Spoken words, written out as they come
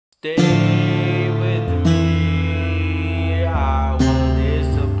Stay with me, I won't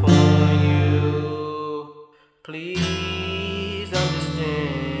disappoint you. Please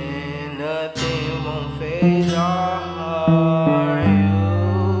understand, nothing won't faze our heart.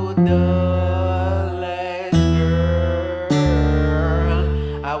 You the last girl,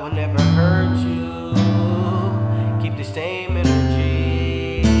 I will never hurt you. Keep the same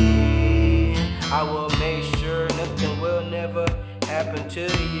energy, I will make sure nothing will never happen to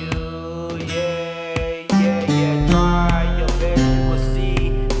you. Yeah. Try your best, you will see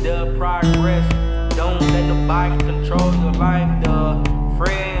the progress. Don't let nobody control your life. The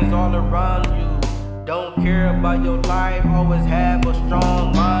friends all around you don't care about your life. Always have a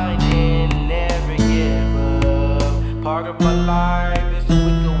strong mind and never give up. Part of my life is a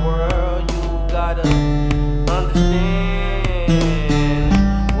wicked world. You gotta understand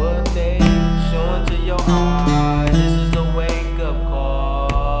what they showing to your eyes. This is a wake-up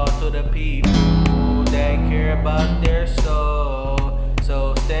call to the people that care about their soul.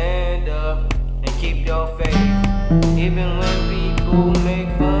 So stand up and keep your faith, even when people make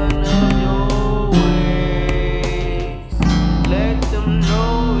fun of your ways. Let them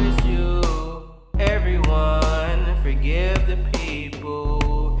know it's you. Everyone, forgive the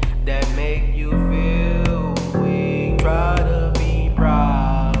people that make you feel weak. Try to be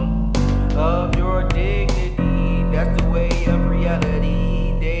proud of your dignity. That's the way of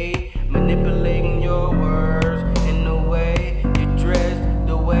reality. They manipulating your words and the way you dress,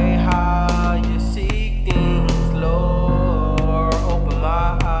 the way how you see things. Lord, open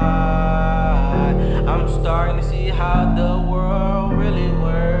my eyes. I'm starting to see how the world really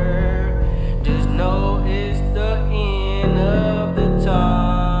works. Just know it's the end of the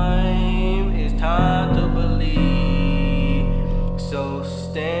time. It's time to believe. So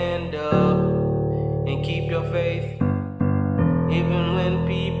stand up and keep your faith, even when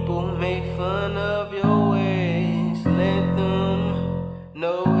people make fun of your ways. Let them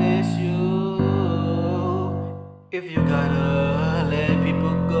know it's you. If you gotta let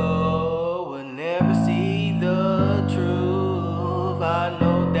people go, we'll never see the truth. I know